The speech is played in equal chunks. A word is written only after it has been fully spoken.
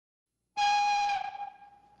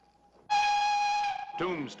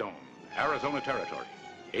Tombstone, Arizona Territory,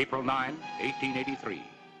 April 9, 1883.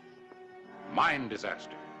 Mine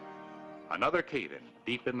disaster. Another cave-in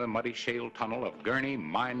deep in the muddy shale tunnel of Gurney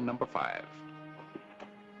Mine Number 5.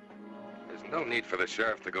 There's no need for the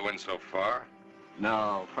sheriff to go in so far.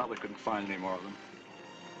 No, probably couldn't find any more of them.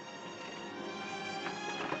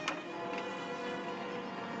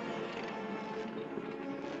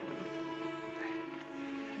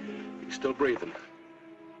 He's still breathing.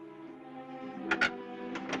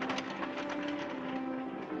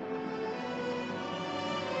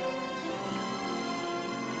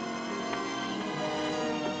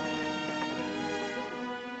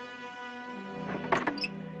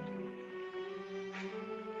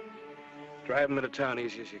 Drive him into town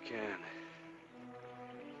easy as you can.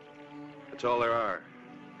 That's all there are.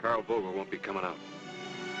 Carl Vogel won't be coming out.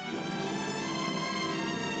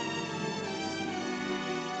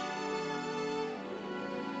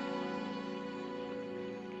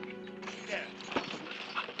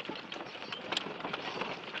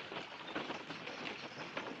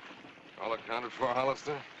 All accounted for,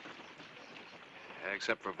 Hollister? Yeah,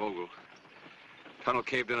 except for Vogel. Tunnel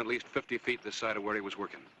caved in at least 50 feet this side of where he was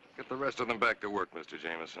working. Get the rest of them back to work, Mr.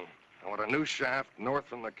 Jameson. I want a new shaft north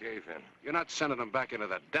from the cave-in. You're not sending them back into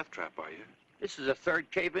that death trap, are you? This is the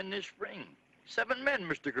third cave-in this spring. 7 men,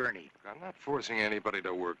 Mr. Gurney. I'm not forcing anybody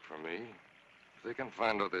to work for me. If they can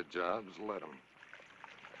find other jobs, let them.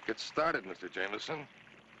 Get started, Mr. Jameson.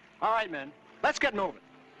 All right, men. Let's get moving.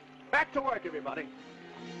 Back to work, everybody.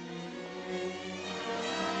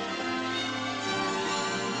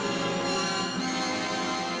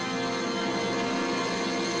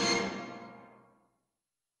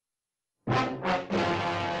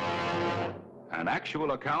 An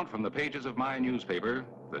actual account from the pages of my newspaper,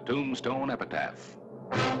 the Tombstone Epitaph.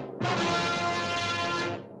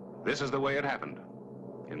 This is the way it happened,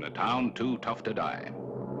 in the town too tough to die.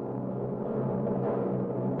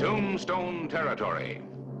 Tombstone Territory.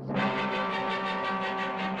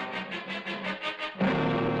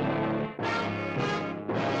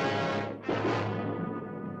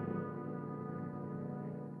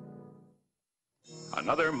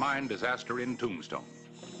 Another mine disaster in Tombstone.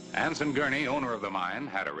 Anson Gurney, owner of the mine,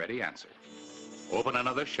 had a ready answer. Open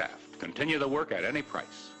another shaft, continue the work at any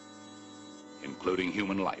price, including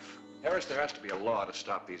human life. Harris, there has to be a law to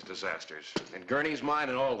stop these disasters. In Gurney's mine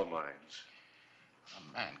and all the mines.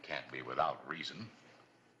 A man can't be without reason.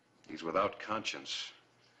 He's without conscience.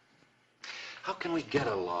 How can we get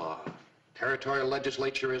a law? Territorial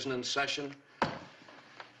legislature isn't in session.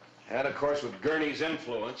 And, of course, with Gurney's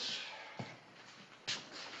influence.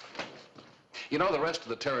 You know, the rest of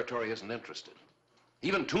the territory isn't interested.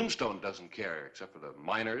 Even Tombstone doesn't care, except for the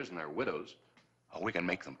miners and their widows. Oh, we can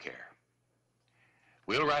make them care.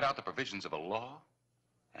 We'll write out the provisions of a law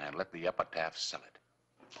and let the epitaph sell it.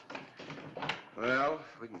 Well,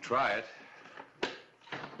 we can try it.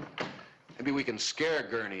 Maybe we can scare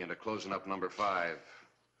Gurney into closing up number 5.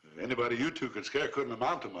 Anybody you two could scare couldn't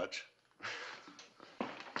amount to much.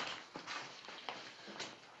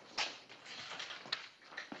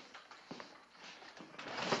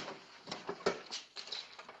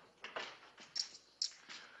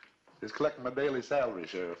 Just collecting my daily salary,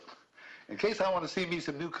 Sheriff. In case I want to see me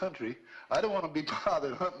some new country, I don't want to be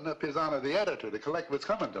bothered hunting up His Honor the editor to collect what's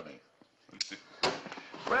coming to me.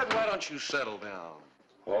 Fred, why don't you settle down?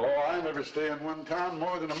 Oh, I never stay in one town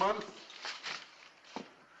more than a month.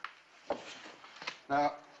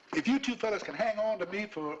 Now, if you two fellas can hang on to me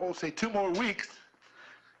for, oh, say 2 more weeks,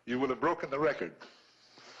 you will have broken the record.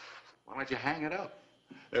 Why don't you hang it up?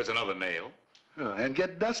 There's another nail. And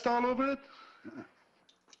get dust all over it?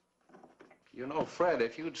 You know, Fred,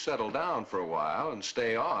 if you'd settle down for a while and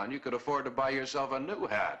stay on, you could afford to buy yourself a new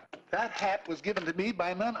hat. That hat was given to me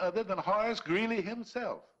by none other than Horace Greeley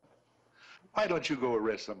himself. Why don't you go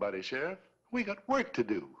arrest somebody, Sheriff? We got work to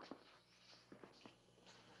do.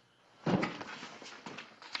 I'm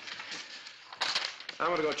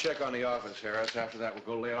gonna go check on the office, Harris. After that,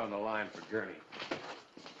 we'll go lay on the line for Gurney.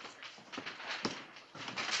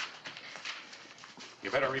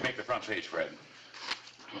 You better remake the front page, Fred.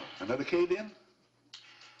 Another cave-in?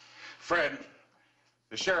 Fred,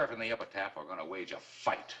 the sheriff and the epitaph are going to wage a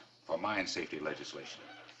fight for mine safety legislation.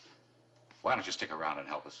 Why don't you stick around and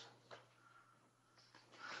help us?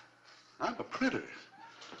 I'm a printer.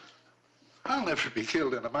 I'll never be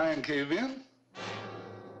killed in a mine cave-in.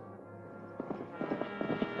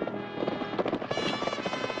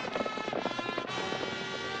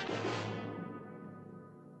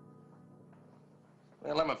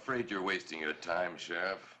 Well, I'm afraid you're wasting your time,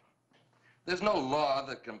 Sheriff. There's no law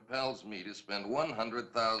that compels me to spend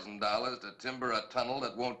 $100,000 to timber a tunnel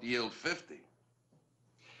that won't yield 50.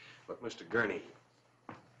 Look, Mr. Gurney,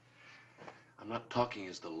 I'm not talking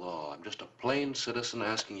as the law. I'm just a plain citizen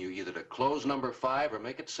asking you either to close number 5 or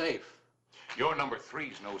make it safe. Your number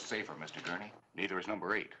 3's no safer, Mr. Gurney. Neither is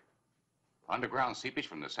number 8. Underground seepage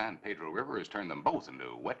from the San Pedro River has turned them both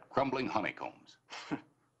into wet, crumbling honeycombs.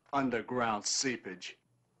 Underground seepage.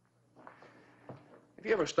 Have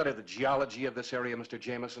you ever studied the geology of this area, Mr.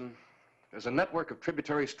 Jameson? There's a network of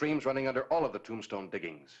tributary streams running under all of the Tombstone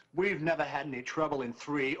diggings. We've never had any trouble in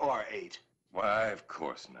 3 or 8. Why, of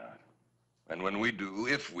course not. And when we do,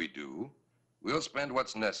 if we do, we'll spend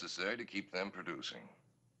what's necessary to keep them producing.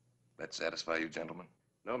 That satisfy you, gentlemen?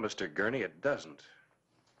 No, Mr. Gurney, it doesn't.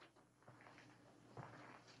 The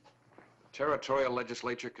territorial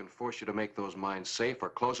legislature can force you to make those mines safe or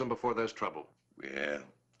close them before there's trouble. Well,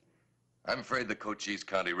 I'm afraid the Cochise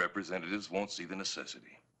County representatives won't see the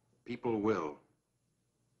necessity. People will.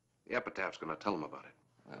 The epitaph's going to tell them about it.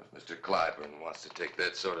 Well, if Mr. Clyburn wants to take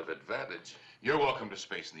that sort of advantage. You're welcome to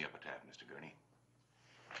space in the epitaph, Mr. Gurney.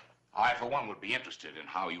 I, for one, would be interested in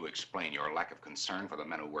how you explain your lack of concern for the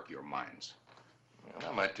men who work your mines.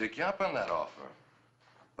 Well, I might take you up on that offer.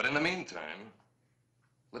 But in the meantime,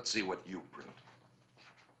 let's see what you print.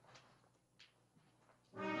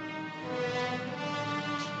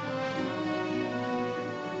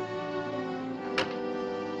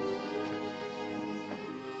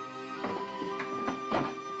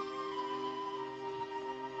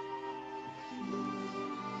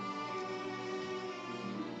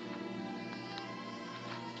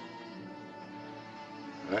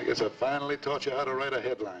 I guess I finally taught you how to write a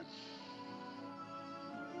headline.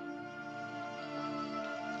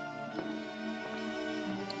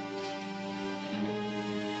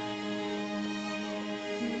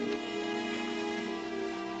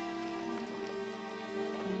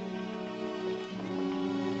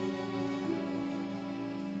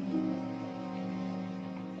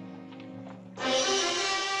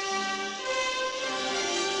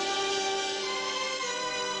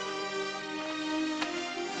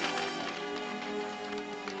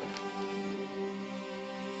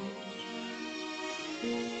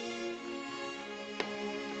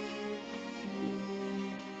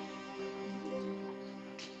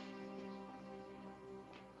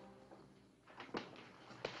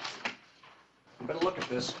 You better look at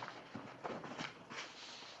this.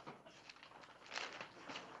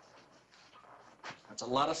 That's a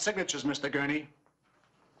lot of signatures, Mr. Gurney.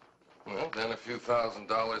 Well, then a few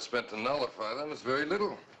 $1,000s spent to nullify them is very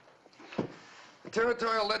little. The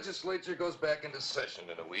territorial legislature goes back into session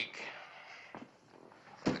in a week.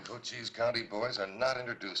 The Cochise County boys are not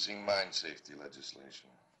introducing mine safety legislation.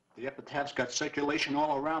 The epitaph's got circulation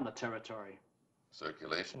all around the territory.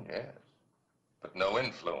 Circulation, yes, but no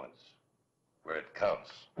influence where it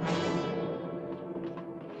counts.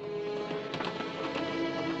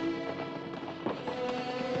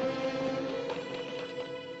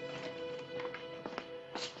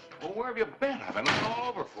 Well, where have you been? I've been looking all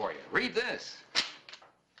over for you. Read this.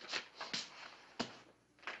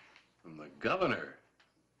 From the governor.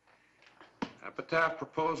 Epitaph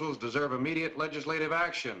proposals deserve immediate legislative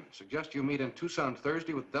action. Suggest you meet in Tucson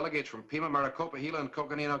Thursday with delegates from Pima, Maricopa, Gila, and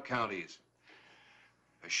Coconino counties.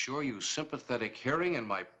 Assure you sympathetic hearing and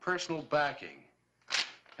my personal backing.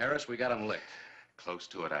 Harris, we got him licked. Close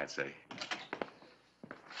to it, I'd say.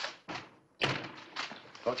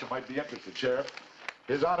 Thought you might be interested, Sheriff.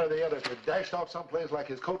 His Honor the Editor dashed off someplace like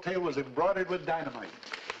his coattail was embroidered with dynamite.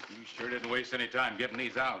 You sure didn't waste any time getting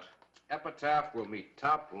these out. Epitaph will meet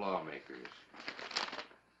top lawmakers.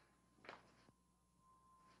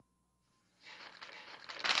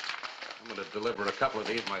 I'm going to deliver a couple of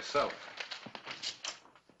these myself.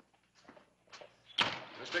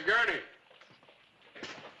 Mr. Gurney.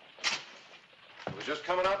 I was just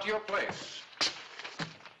coming out to your place.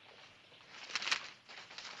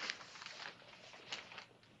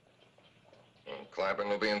 Well, Clapton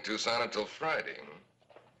will be in Tucson until Friday.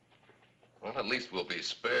 Well, at least we'll be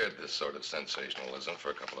spared this sort of sensationalism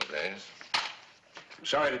for a couple of days. I'm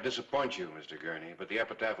sorry to disappoint you, Mr. Gurney, but the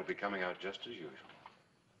epitaph will be coming out just as usual.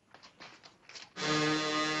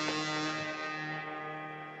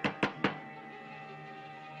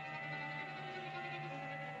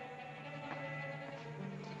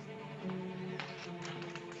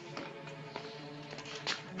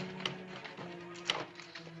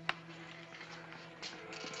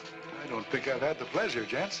 I don't think I've had the pleasure,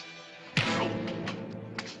 gents.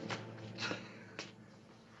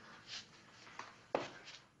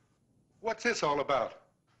 What's this all about?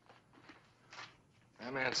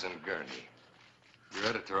 I'm Anson Gurney. Your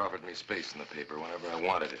editor offered me space in the paper whenever I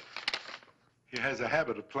wanted it. He has a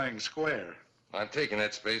habit of playing square. I'm taking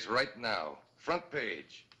that space right now. Front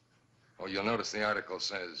page. Oh, you'll notice the article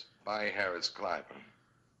says, by Harris Clyburn.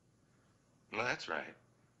 No, that's right.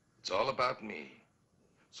 It's all about me.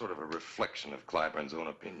 Sort of a reflection of Clyburn's own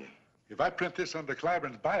opinion. If I print this under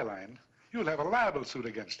Clyburn's byline, you'll have a libel suit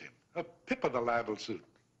against him. A pip of the libel suit.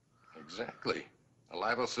 Exactly. A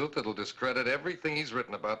libel suit that'll discredit everything he's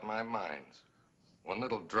written about my mines. One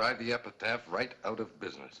that'll drive the epitaph right out of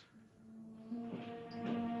business.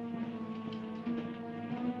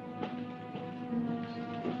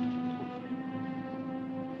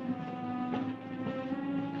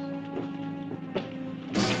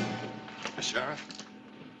 Sheriff?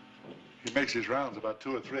 He makes his rounds about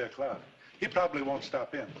 2 or 3 o'clock. He probably won't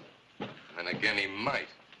stop in. And again, he might.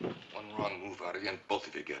 One wrong move out of you, and both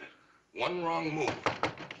of you get it. One wrong move.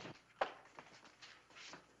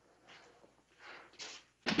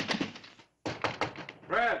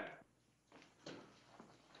 Fred!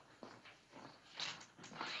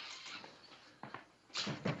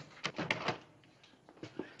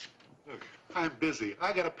 Look, I'm busy.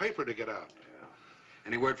 I got a paper to get out.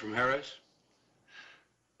 Any word from Harris?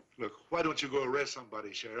 Look, why don't you go arrest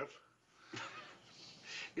somebody, Sheriff?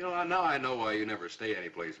 You know, now I know why you never stay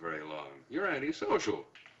anyplace very long. You're antisocial.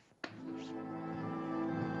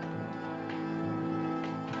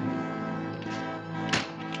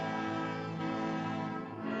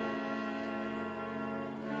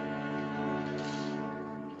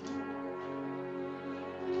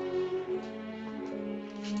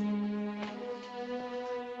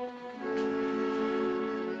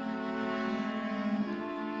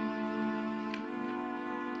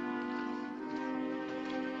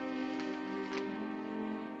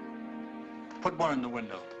 Put one in the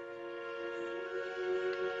window.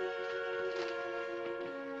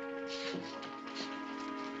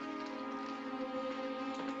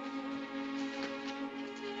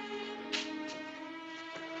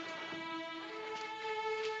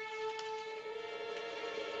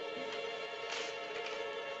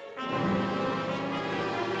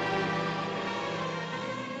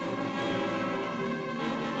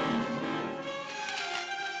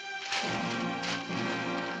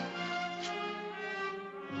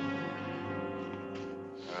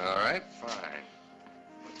 All right, fine.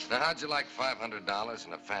 Now, how'd you like $500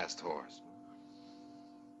 and a fast horse?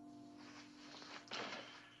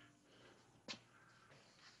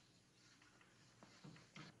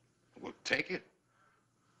 Well, take it.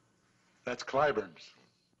 That's Clyburn's.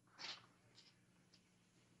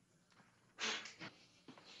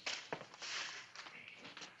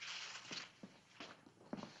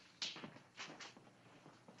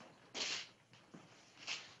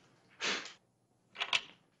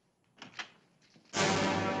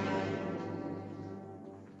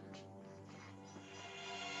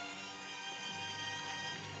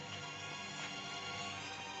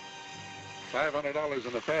 $500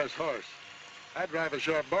 and a fast horse. I'd drive a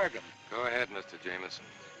sharp bargain. Go ahead, Mr. Jameson.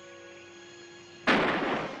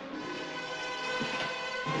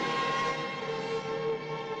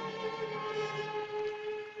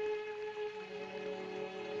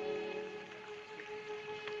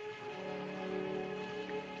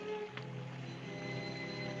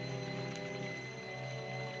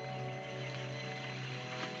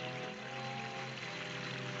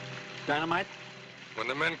 Dynamite? When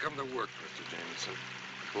the men come to work, Mr. Jameson,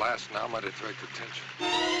 blast now might attract attention.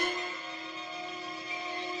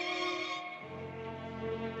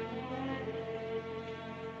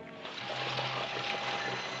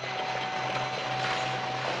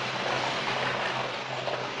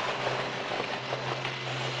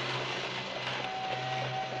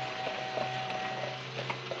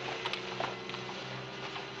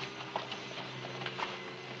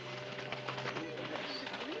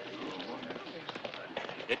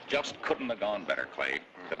 It just couldn't have gone better, Clay.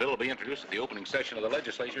 The bill will be introduced at the opening session of the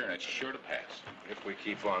legislature, and it's sure to pass. If we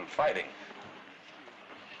keep on fighting.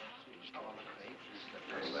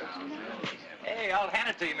 Hey, I'll hand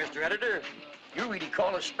it to you, Mr. Editor. You really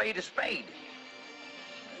call a spade a spade.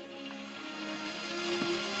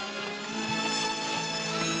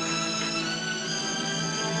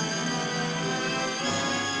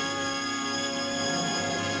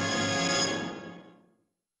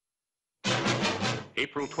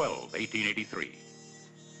 April 12, 1883.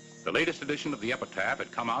 The latest edition of the Epitaph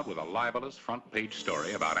had come out with a libelous front-page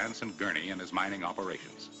story about Anson Gurney and his mining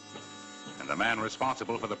operations. And the man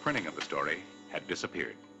responsible for the printing of the story had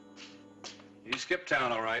disappeared. He skipped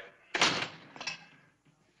town, all right.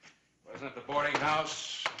 Wasn't at the boarding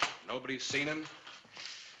house. Nobody's seen him.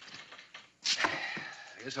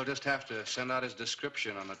 I guess I'll just have to send out his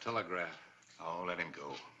description on the telegraph. Oh, let him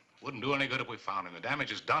go. Wouldn't do any good if we found him. The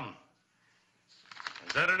damage is done.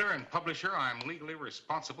 As editor and publisher, I'm legally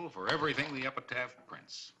responsible for everything the epitaph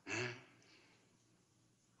prints. Huh?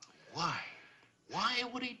 Why? Why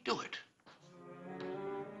would he do it?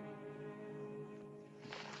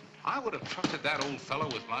 I would have trusted that old fellow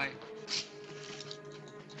with my...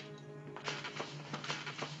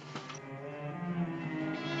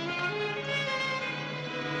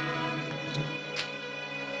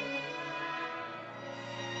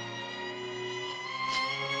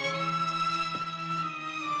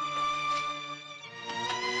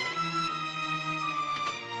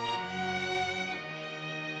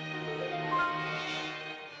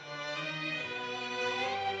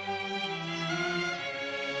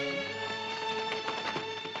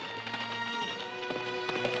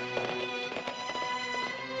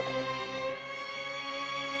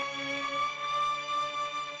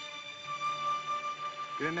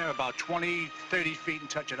 Get in there about 20, 30 feet and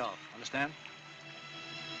touch it off. Understand?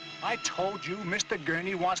 I told you Mr.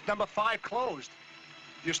 Gurney wants number 5 closed.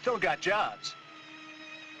 You still got jobs.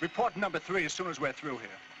 Report number 3 as soon as we're through here.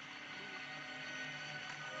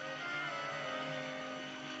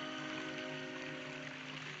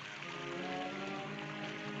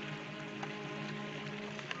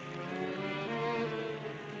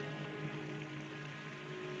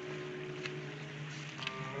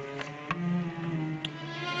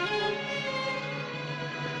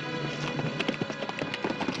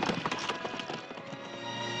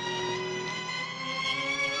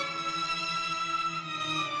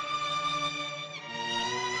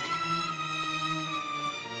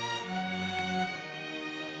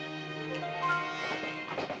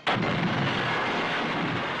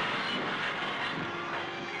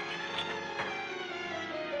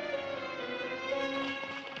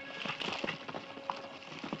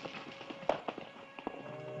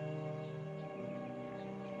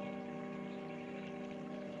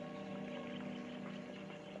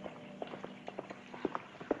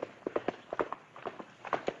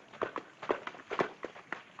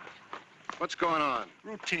 What's going on?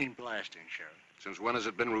 Routine blasting, Sheriff. Since when has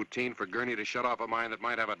it been routine for Gurney to shut off a mine that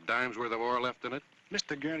might have a dime's worth of ore left in it?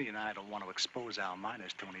 Mr. Gurney and I don't want to expose our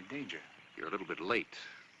miners to any danger. You're a little bit late.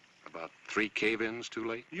 About 3 cave-ins too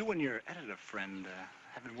late? You and your editor friend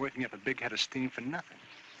have been working up a big head of steam for nothing.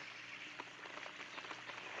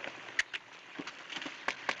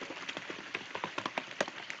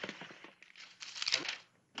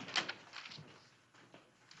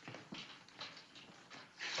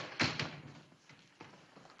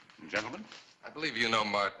 Gentlemen? I believe you know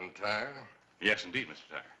Martin Tyre. Yes, indeed, Mr.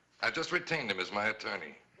 Tyre. I just retained him as my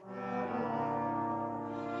attorney.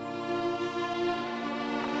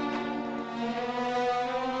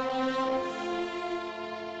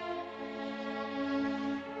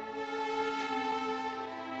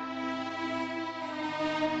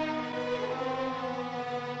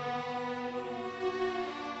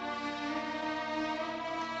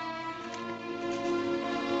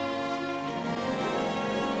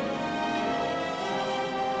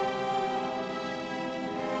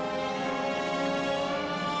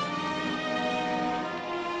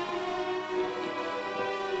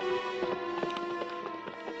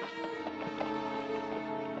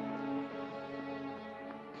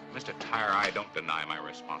 Mr. Tyre, I don't deny my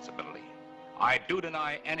responsibility. I do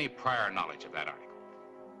deny any prior knowledge of that article.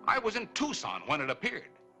 I was in Tucson when it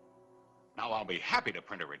appeared. Now, I'll be happy to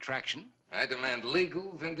print a retraction. I demand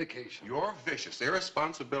legal vindication. Your vicious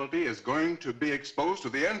irresponsibility is going to be exposed to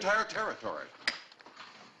the entire territory.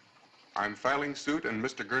 I'm filing suit in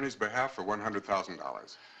Mr. Gurney's behalf for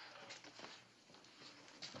 $100,000.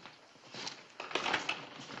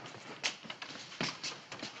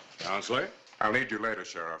 Counselor? I'll need you later,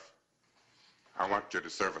 Sheriff. I want you to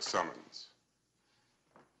serve a summons.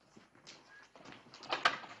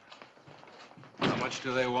 How much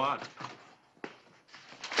do they want?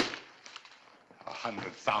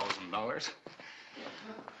 $100,000.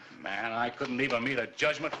 Man, I couldn't even meet a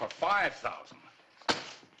judgment for $5,000.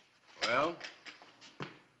 Well,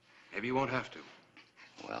 maybe you won't have to.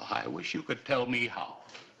 Well, I wish you could tell me how.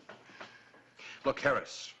 Look,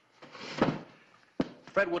 Harris.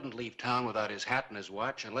 Fred wouldn't leave town without his hat and his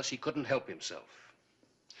watch unless he couldn't help himself.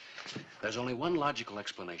 There's only one logical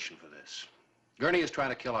explanation for this. Gurney is trying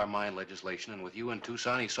to kill our mine legislation, and with you in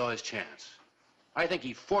Tucson, he saw his chance. I think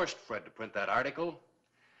he forced Fred to print that article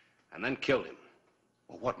and then killed him.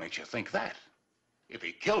 Well, what makes you think that? If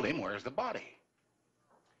he killed him, where's the body?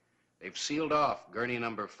 They've sealed off Gurney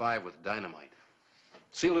number 5 with dynamite.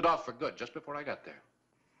 Sealed it off for good just before I got there.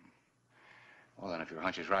 Well, then, if your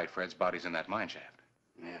hunch is right, Fred's body's in that mine shaft.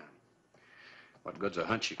 Yeah. What good's a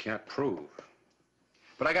hunch you can't prove?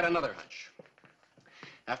 But I got another hunch.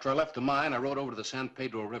 After I left the mine, I rode over to the San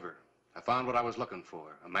Pedro River. I found what I was looking for.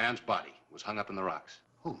 A man's body was hung up in the rocks.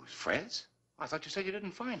 Who's, Fred's? I thought you said you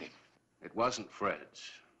didn't find him. It wasn't Fred's.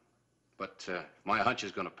 But if my hunch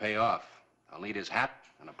is going to pay off, I'll need his hat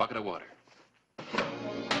and a bucket of water.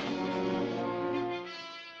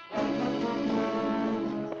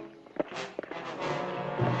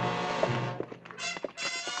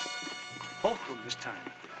 Both of them this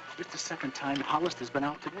time. It's the second time Hollister's been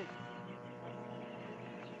out today.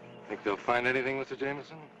 Think they'll find anything, Mr.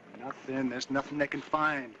 Jameson? Nothing. There's nothing they can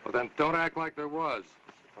find. Well, then don't act like there was.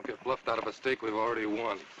 Don't get bluffed out of a stake we've already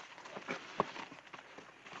won.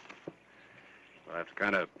 We'll have to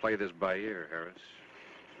kind of play this by ear, Harris.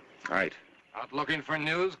 Right. Out looking for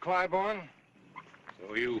news, Clybourne?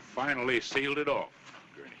 So you finally sealed it off,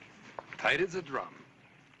 Gurney. Tight as a drum.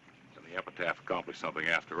 And the epitaph accomplished something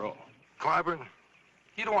after all. Clybourne,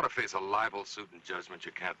 you don't want to face a libel suit and judgment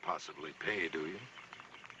you can't possibly pay, do you?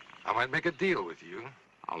 I might make a deal with you.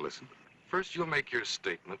 I'll listen. First, you'll make your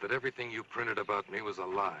statement that everything you printed about me was a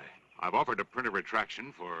lie. I've offered to print a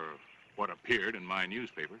retraction for what appeared in my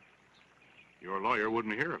newspaper. Your lawyer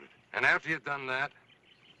wouldn't hear of it. And after you've done that,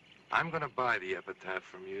 I'm going to buy the epitaph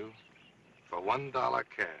from you for $1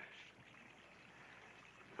 cash.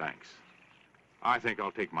 Thanks. I think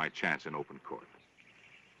I'll take my chance in open court.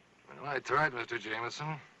 Well, I tried, Mr.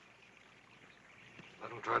 Jameson.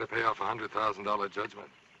 Let him try to pay off a $100,000 judgment.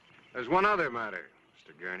 There's one other matter,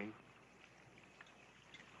 Mr. Gurney.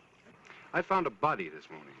 I found a body this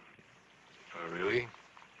morning. Oh, really?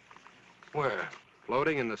 Where?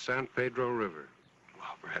 Floating in the San Pedro River.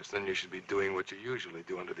 Well, perhaps then you should be doing what you usually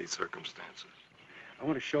do under these circumstances. I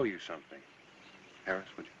want to show you something. Harris,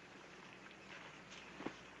 would you?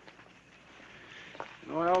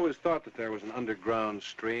 You know, I always thought that there was an underground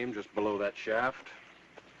stream just below that shaft.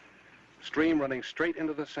 A stream running straight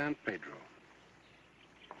into the San Pedro.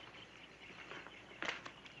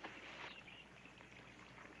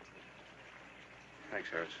 Thanks,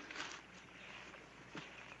 Harris.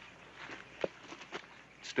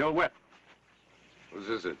 It's still wet. Whose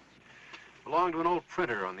is it? Belonged to an old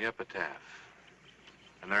printer on the epitaph.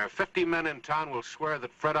 And there are 50 men in town who'll swear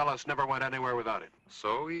that Fred Ellis never went anywhere without it.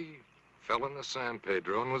 So he fell in the San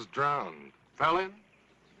Pedro and was drowned. Fell in?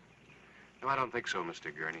 No, I don't think so,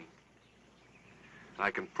 Mr. Gurney. And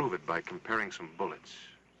I can prove it by comparing some bullets.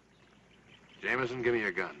 Jameson, give me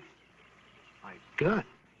your gun. My gun?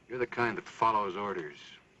 You're the kind that follows orders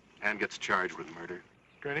and gets charged with murder.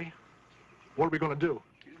 Gurney, what are we going to do?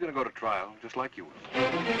 He's going to go to trial, just like you will.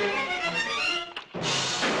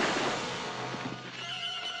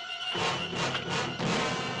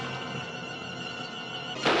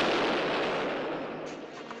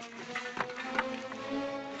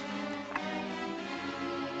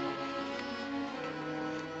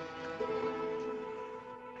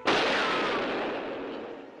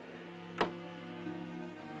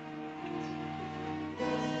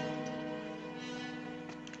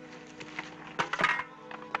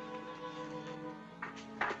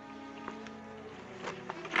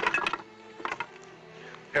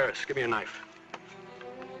 Harris, give me a knife.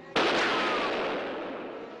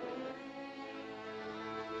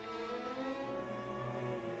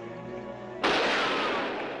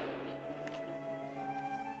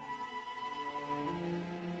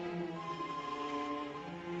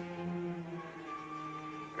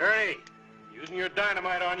 Gurney, using your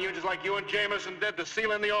dynamite on you just like you and Jameson did to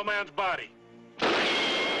seal in the old man's body.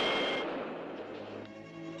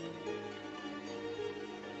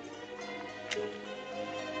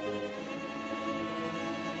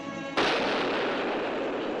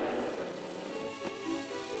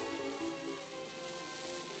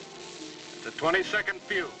 It's a 20-second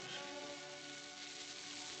fuse.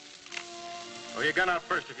 Throw your gun out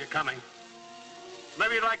first if you're coming.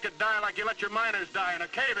 Maybe you'd like to die like you let your miners die in a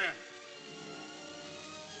cave-in.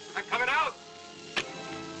 I'm coming out!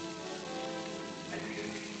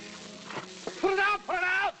 Put it out! Put it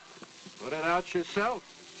out! Put it out yourself.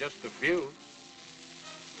 It's just a fuse.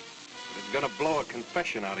 But it's gonna blow a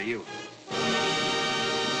confession out of you.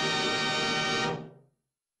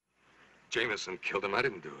 Jameson killed him. I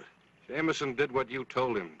didn't do it. Jameson did what you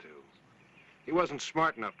told him to. He wasn't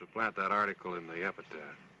smart enough to plant that article in the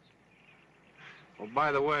epitaph. Oh,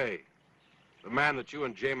 by the way, the man that you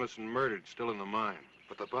and Jameson murdered's still in the mine.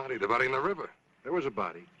 But the body in the river. There was a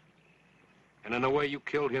body. And in a way, you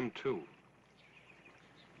killed him, too.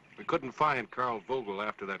 We couldn't find Carl Vogel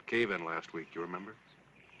after that cave-in last week, you remember?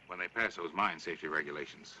 When they pass those mine safety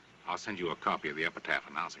regulations, I'll send you a copy of the epitaph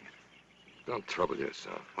announcing it. Don't trouble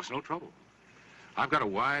yourself. What's no trouble? I've got a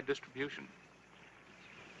wide distribution,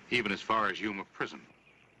 even as far as Yuma Prison.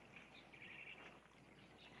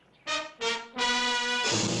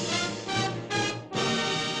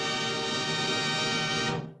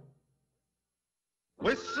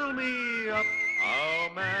 Whistle me up a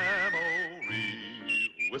memory.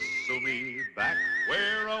 Whistle me back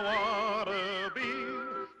where I wanna be.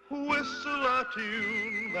 Whistle a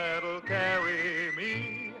tune that'll carry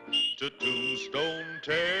me to Tombstone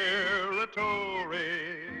territory.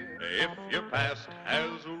 If your past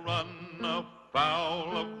has run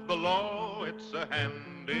afoul of the law, it's a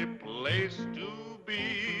handy place to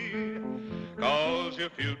be. 'Cause your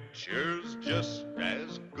future's just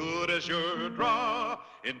as good as your draw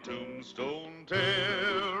in Tombstone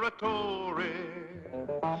territory.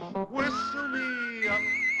 Whistle me up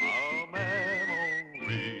a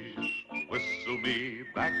memory. Whistle me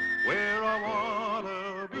back where